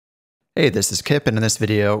Hey, this is Kip, and in this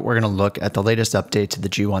video, we're going to look at the latest update to the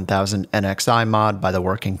G1000 NXi mod by the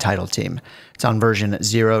working title team. It's on version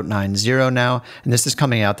 0.90 now, and this is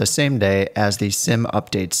coming out the same day as the Sim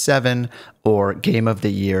Update 7, or Game of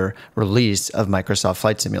the Year release of Microsoft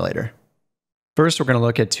Flight Simulator. First, we're going to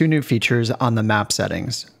look at two new features on the map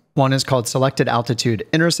settings. One is called Selected Altitude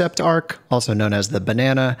Intercept Arc, also known as the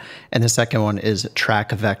banana, and the second one is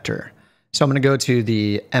Track Vector. So I'm going to go to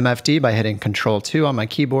the MFD by hitting Ctrl+2 on my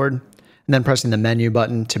keyboard, and then pressing the menu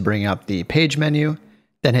button to bring up the page menu,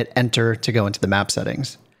 then hit enter to go into the map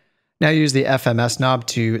settings. Now use the FMS knob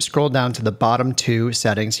to scroll down to the bottom two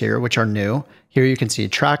settings here, which are new. Here you can see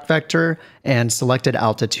Track Vector and Selected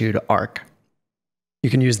Altitude Arc. You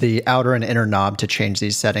can use the outer and inner knob to change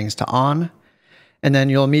these settings to on. And then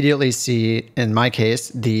you'll immediately see, in my case,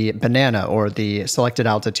 the banana or the Selected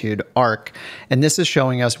Altitude Arc. And this is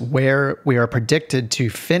showing us where we are predicted to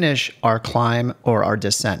finish our climb or our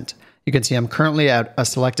descent. You can see I'm currently at a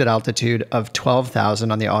selected altitude of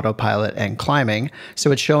 12,000 on the autopilot and climbing,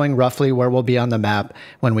 so it's showing roughly where we'll be on the map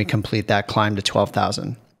when we complete that climb to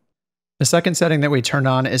 12,000. The second setting that we turned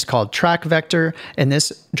on is called Track Vector, and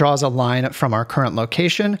this draws a line from our current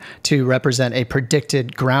location to represent a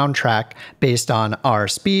predicted ground track based on our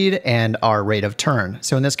speed and our rate of turn.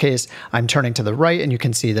 So in this case, I'm turning to the right, and you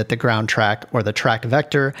can see that the ground track or the track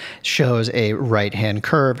vector shows a right-hand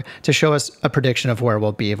curve to show us a prediction of where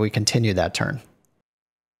we'll be if we continue that turn.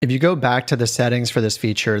 If you go back to the settings for this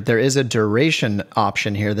feature, there is a duration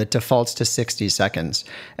option here that defaults to 60 seconds.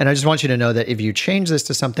 And I just want you to know that if you change this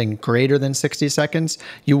to something greater than 60 seconds,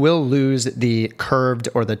 you will lose the curved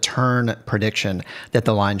or the turn prediction that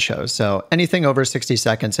the line shows. So anything over 60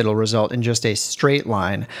 seconds, it'll result in just a straight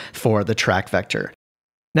line for the track vector.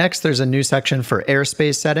 Next, there's a new section for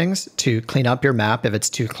airspace settings to clean up your map if it's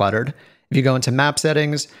too cluttered. If you go into map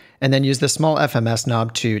settings and then use the small FMS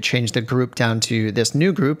knob to change the group down to this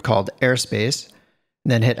new group called Airspace,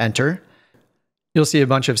 and then hit enter, you'll see a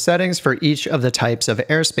bunch of settings for each of the types of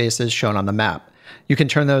airspaces shown on the map. You can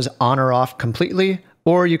turn those on or off completely,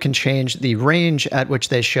 or you can change the range at which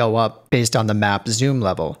they show up based on the map zoom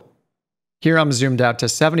level. Here I'm zoomed out to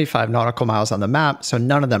 75 nautical miles on the map, so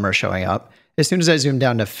none of them are showing up. As soon as I zoom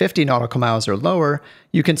down to 50 nautical miles or lower,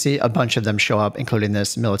 you can see a bunch of them show up, including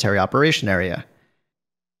this military operation area.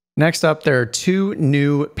 Next up, there are two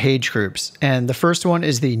new page groups, and the first one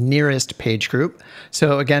is the nearest page group.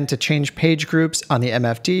 So again, to change page groups on the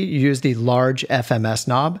MFD, you use the large FMS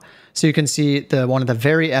knob. So you can see the one at the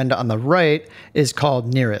very end on the right is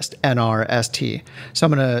called Nearest, NRST. So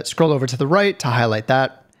I'm going to scroll over to the right to highlight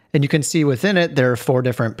that. And you can see within it, there are four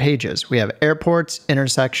different pages. We have airports,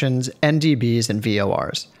 intersections, NDBs, and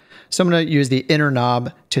VORs. So I'm going to use the inner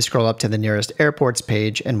knob to scroll up to the nearest airports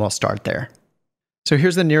page, and we'll start there. So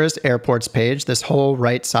here's the nearest airports page, this whole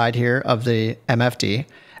right side here of the MFD.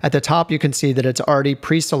 At the top, you can see that it's already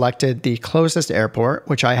pre-selected the closest airport,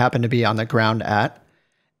 which I happen to be on the ground at.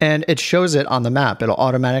 And it shows it on the map. It'll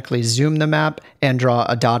automatically zoom the map and draw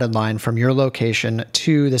a dotted line from your location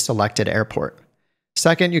to the selected airport.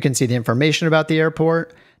 Second, you can see the information about the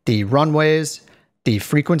airport, the runways, the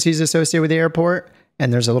frequencies associated with the airport,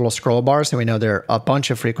 and there's a little scroll bar so we know there are a bunch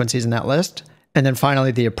of frequencies in that list. And then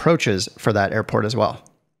finally, the approaches for that airport as well.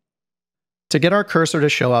 To get our cursor to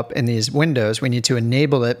show up in these windows, we need to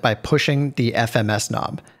enable it by pushing the FMS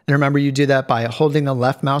knob. And remember, you do that by holding the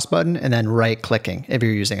left mouse button and then right-clicking if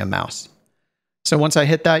you're using a mouse. So once I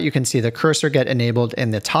hit that, you can see the cursor get enabled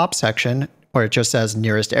in the top section where it just says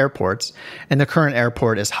nearest airports, and the current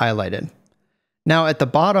airport is highlighted. Now at the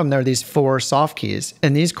bottom, there are these four soft keys,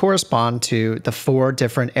 and these correspond to the four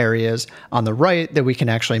different areas on the right that we can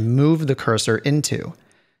actually move the cursor into.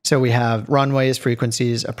 So we have runways,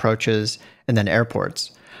 frequencies, approaches, and then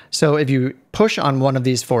airports. So if you push on one of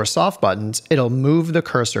these four soft buttons, it'll move the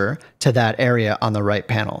cursor to that area on the right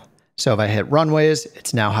panel. So if I hit runways,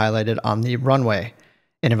 it's now highlighted on the runway.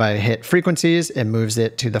 And if I hit frequencies, it moves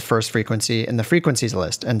it to the first frequency in the frequencies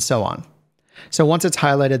list, and so on. So once it's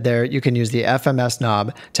highlighted there, you can use the FMS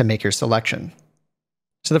knob to make your selection.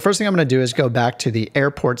 So the first thing I'm going to do is go back to the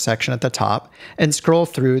airport section at the top and scroll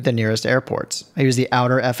through the nearest airports. I use the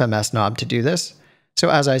outer FMS knob to do this.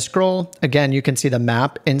 So as I scroll, again, you can see the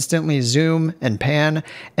map instantly zoom and pan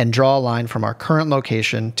and draw a line from our current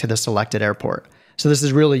location to the selected airport. So this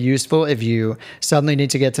is really useful if you suddenly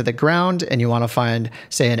need to get to the ground and you want to find,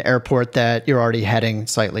 say, an airport that you're already heading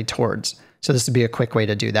slightly towards. So this would be a quick way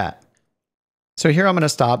to do that. So here I'm going to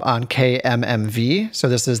stop on KMMV. So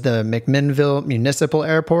this is the McMinnville Municipal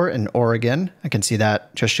Airport in Oregon. I can see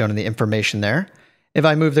that just shown in the information there. If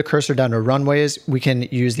I move the cursor down to runways, we can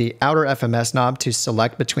use the outer FMS knob to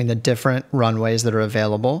select between the different runways that are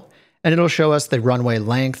available. and it'll show us the runway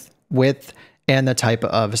length, width, and the type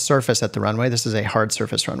of surface at the runway. This is a hard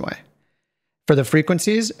surface runway. For the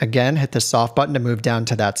frequencies, again, hit the soft button to move down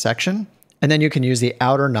to that section, and then you can use the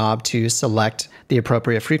outer knob to select the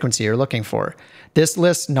appropriate frequency you're looking for. This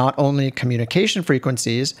lists not only communication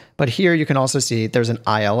frequencies, but here you can also see there's an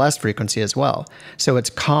ILS frequency as well. So it's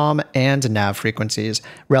COM and nav frequencies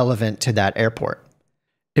relevant to that airport.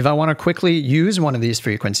 If I want to quickly use one of these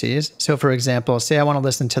frequencies, so for example, say I want to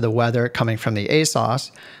listen to the weather coming from the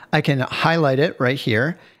ASOS, I can highlight it right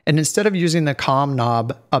here, and instead of using the COM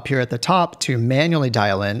knob up here at the top to manually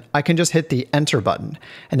dial in, I can just hit the Enter button,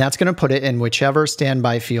 and that's going to put it in whichever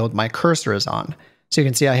standby field my cursor is on. So you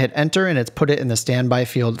can see I hit Enter, and it's put it in the standby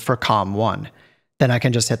field for COM 1. Then I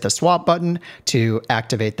can just hit the Swap button to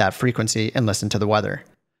activate that frequency and listen to the weather.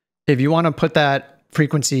 If you want to put that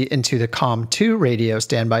frequency into the COM 2 radio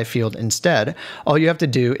standby field instead, all you have to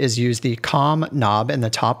do is use the COM knob in the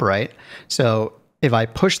top right. So if I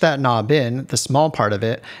push that knob in, the small part of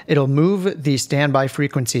it, it'll move the standby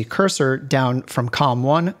frequency cursor down from COM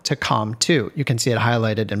 1 to COM 2. You can see it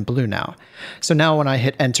highlighted in blue now. So now when I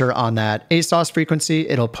hit Enter on that ASOS frequency,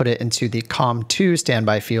 it'll put it into the COM 2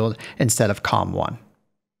 standby field instead of COM 1.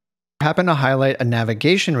 I happen to highlight a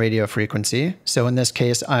navigation radio frequency, so in this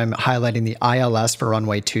case I'm highlighting the ILS for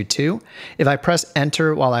runway 22. If I press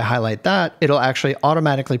Enter while I highlight that, it'll actually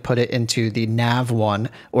automatically put it into the NAV1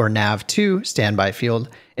 or NAV2 standby field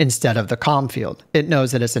instead of the COM field. It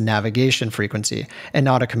knows that it's a navigation frequency and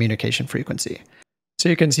not a communication frequency. So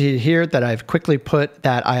you can see here that I've quickly put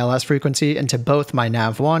that ILS frequency into both my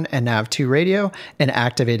NAV1 and NAV2 radio and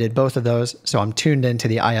activated both of those, so I'm tuned into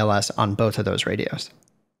the ILS on both of those radios.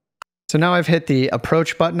 So now I've hit the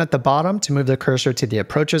approach button at the bottom to move the cursor to the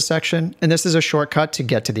approaches section, and this is a shortcut to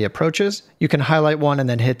get to the approaches. You can highlight one and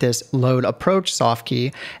then hit this load approach soft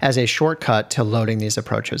key as a shortcut to loading these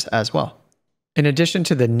approaches as well. In addition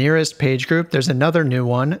to the nearest page group, there's another new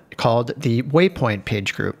one called the Waypoint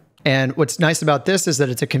page group. And what's nice about this is that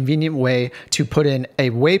it's a convenient way to put in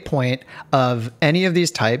a waypoint of any of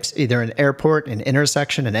these types, either an airport, an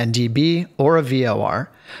intersection, an NDB, or a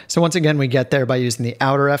VOR. So once again, we get there by using the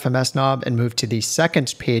outer FMS knob and move to the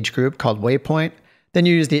second page group called Waypoint. Then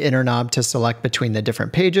you use the inner knob to select between the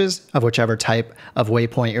different pages of whichever type of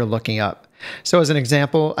waypoint you're looking up. So as an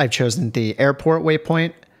example, I've chosen the airport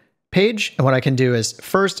waypoint page, and what I can do is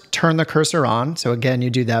first turn the cursor on. So again, you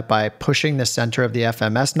do that by pushing the center of the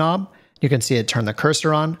FMS knob. You can see it turn the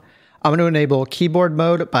cursor on. I'm going to enable keyboard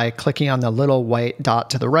mode by clicking on the little white dot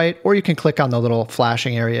to the right, or you can click on the little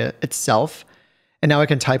flashing area itself. And now I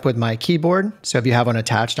can type with my keyboard. So if you have one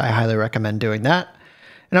attached, I highly recommend doing that.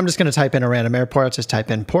 And I'm just going to type in a random airport. Just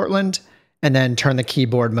type in Portland and then turn the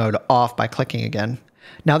keyboard mode off by clicking again.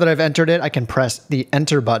 Now that I've entered it, I can press the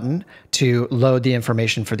Enter button to load the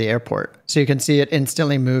information for the airport. So you can see it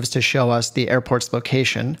instantly moves to show us the airport's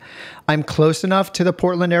location. I'm close enough to the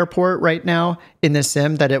Portland airport right now in the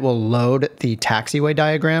sim that it will load the taxiway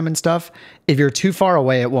diagram and stuff. If you're too far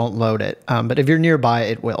away, it won't load it, but if you're nearby,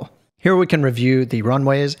 it will. Here we can review the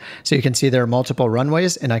runways. So you can see there are multiple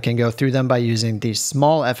runways, and I can go through them by using the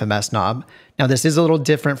small FMS knob. Now this is a little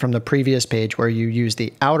different from the previous page where you use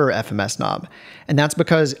the outer FMS knob. And that's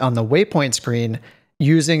because on the waypoint screen,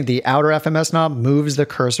 using the outer FMS knob moves the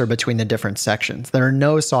cursor between the different sections. There are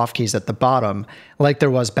no soft keys at the bottom like there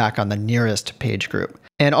was back on the nearest page group.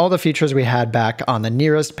 And all the features we had back on the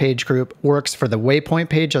nearest page group works for the waypoint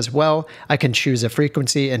page as well. I can choose a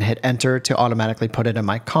frequency and hit Enter to automatically put it in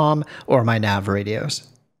my COM or my nav radios.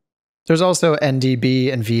 There's also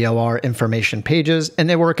NDB and VOR information pages, and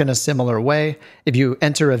they work in a similar way. If you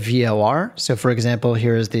enter a VOR, so for example,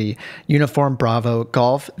 here is the Uniform Bravo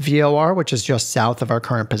Golf VOR, which is just south of our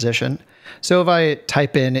current position. So if I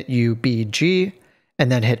type in UBG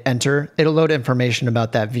and then hit Enter, it'll load information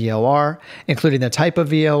about that VOR, including the type of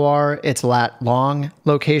VOR, its lat-long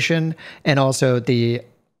location, and also the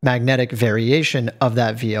magnetic variation of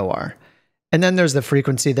that VOR. And then there's the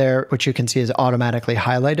frequency there, which you can see is automatically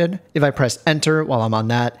highlighted. If I press Enter while I'm on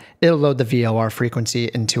that, it'll load the VOR frequency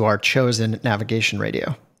into our chosen navigation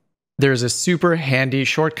radio. There's a super handy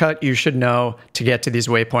shortcut you should know to get to these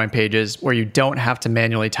waypoint pages where you don't have to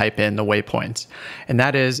manually type in the waypoints. And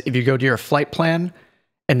that is if you go to your flight plan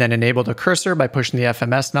and then enable the cursor by pushing the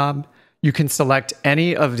FMS knob, you can select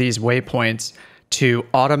any of these waypoints to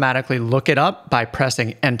automatically look it up by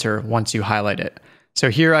pressing Enter once you highlight it. So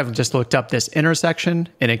here I've just looked up this intersection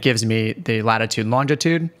and it gives me the latitude and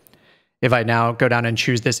longitude. If I now go down and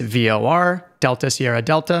choose this VOR, Delta Sierra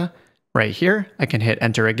Delta, right here, I can hit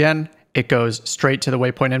Enter again. It goes straight to the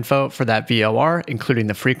waypoint info for that VOR, including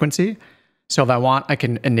the frequency. So if I want, I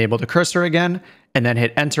can enable the cursor again and then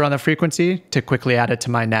hit enter on the frequency to quickly add it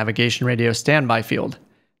to my navigation radio standby field.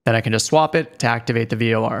 Then I can just swap it to activate the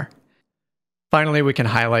VOR. Finally, we can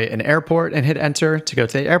highlight an airport and hit enter to go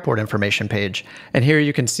to the airport information page. And here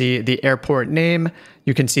you can see the airport name.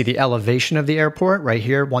 You can see the elevation of the airport right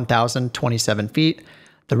here, 1,027 feet,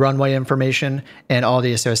 the runway information, and all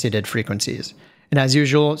the associated frequencies. And as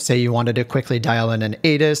usual, say you wanted to quickly dial in an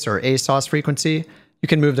ATIS or ASOS frequency, you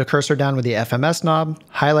can move the cursor down with the FMS knob,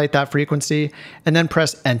 highlight that frequency, and then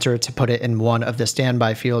press enter to put it in one of the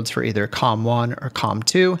standby fields for either COM1 or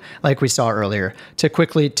COM2, like we saw earlier, to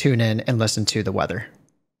quickly tune in and listen to the weather.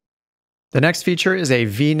 The next feature is a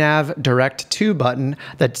VNAV Direct-To button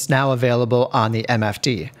that's now available on the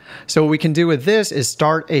MFD. So what we can do with this is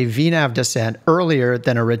start a VNAV descent earlier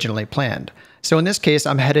than originally planned. So in this case,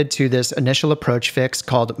 I'm headed to this initial approach fix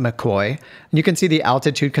called McCoy. And you can see the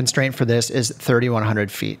altitude constraint for this is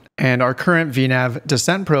 3,100 feet. And our current VNAV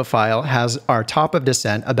descent profile has our top of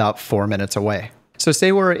descent about 4 minutes away. So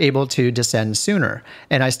say we're able to descend sooner,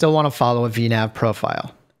 and I still want to follow a VNAV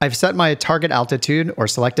profile. I've set my target altitude or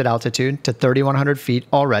selected altitude to 3,100 feet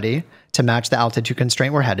already to match the altitude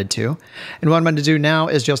constraint we're headed to. And what I'm going to do now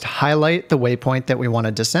is just highlight the waypoint that we want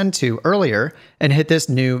to descend to earlier and hit this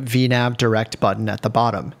new VNAV Direct button at the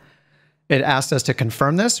bottom. It asks us to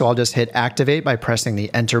confirm this, so I'll just hit activate by pressing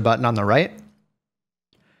the enter button on the right.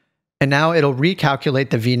 And now it'll recalculate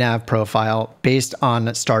the VNAV profile based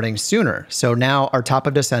on starting sooner. So now our top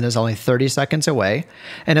of descent is only 30 seconds away.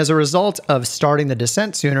 And as a result of starting the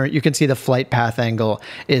descent sooner, you can see the flight path angle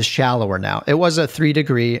is shallower now. It was a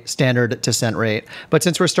 3-degree standard descent rate, but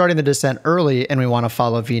since we're starting the descent early and we want to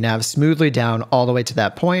follow VNAV smoothly down all the way to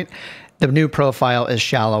that point, the new profile is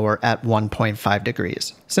shallower at 1.5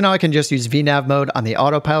 degrees. So now I can just use VNAV mode on the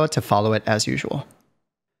autopilot to follow it as usual.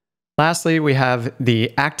 Lastly, we have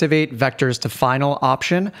the Activate Vectors to Final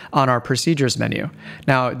option on our Procedures menu.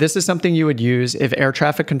 Now, this is something you would use if air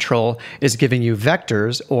traffic control is giving you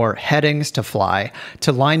vectors or headings to fly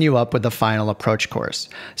to line you up with the final approach course.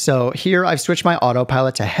 So here I've switched my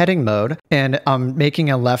autopilot to heading mode, and I'm making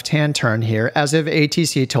a left-hand turn here as if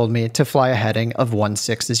ATC told me to fly a heading of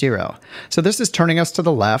 160. So this is turning us to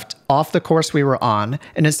the left, off the course we were on,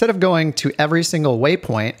 and instead of going to every single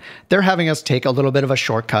waypoint, they're having us take a little bit of a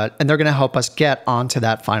shortcut, and they're going to help us get onto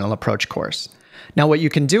that final approach course. Now, what you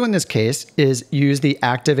can do in this case is use the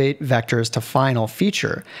Activate Vectors to Final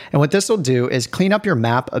feature. And what this will do is clean up your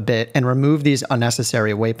map a bit and remove these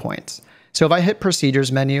unnecessary waypoints. So if I hit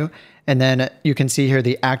Procedures menu, and then you can see here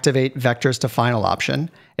the Activate Vectors to Final option.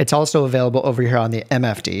 It's also available over here on the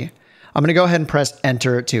MFD. I'm going to go ahead and press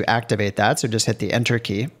Enter to activate that. So just hit the Enter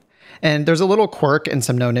key. And there's a little quirk and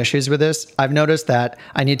some known issues with this. I've noticed that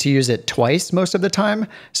I need to use it twice most of the time.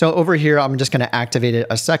 So over here, I'm just going to activate it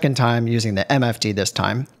a second time using the MFD this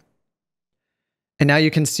time. And now you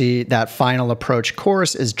can see that final approach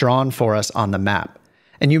course is drawn for us on the map.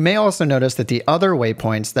 And you may also notice that the other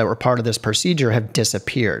waypoints that were part of this procedure have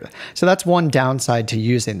disappeared. So that's one downside to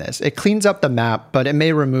using this. It cleans up the map, but it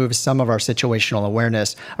may remove some of our situational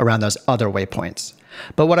awareness around those other waypoints.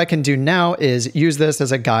 But what I can do now is use this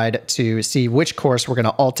as a guide to see which course we're going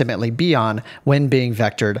to ultimately be on when being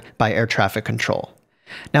vectored by air traffic control.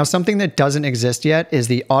 Now, something that doesn't exist yet is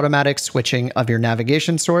the automatic switching of your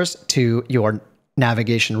navigation source to your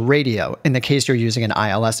navigation radio in the case you're using an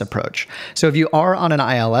ILS approach. So if you are on an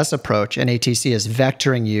ILS approach and ATC is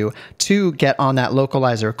vectoring you to get on that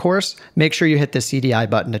localizer course, make sure you hit the CDI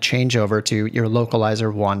button to change over to your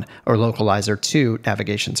localizer 1 or localizer 2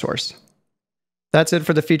 navigation source. That's it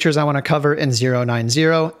for the features I want to cover in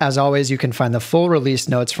 090. As always, you can find the full release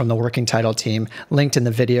notes from the working title team linked in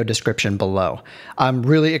the video description below. I'm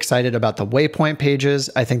really excited about the waypoint pages.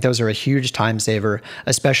 I think those are a huge time saver,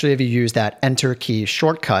 especially if you use that enter key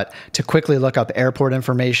shortcut to quickly look up airport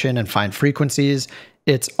information and find frequencies.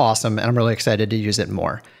 It's awesome, and I'm really excited to use it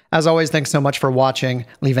more. As always, thanks so much for watching.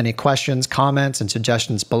 Leave any questions, comments, and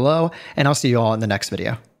suggestions below, and I'll see you all in the next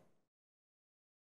video.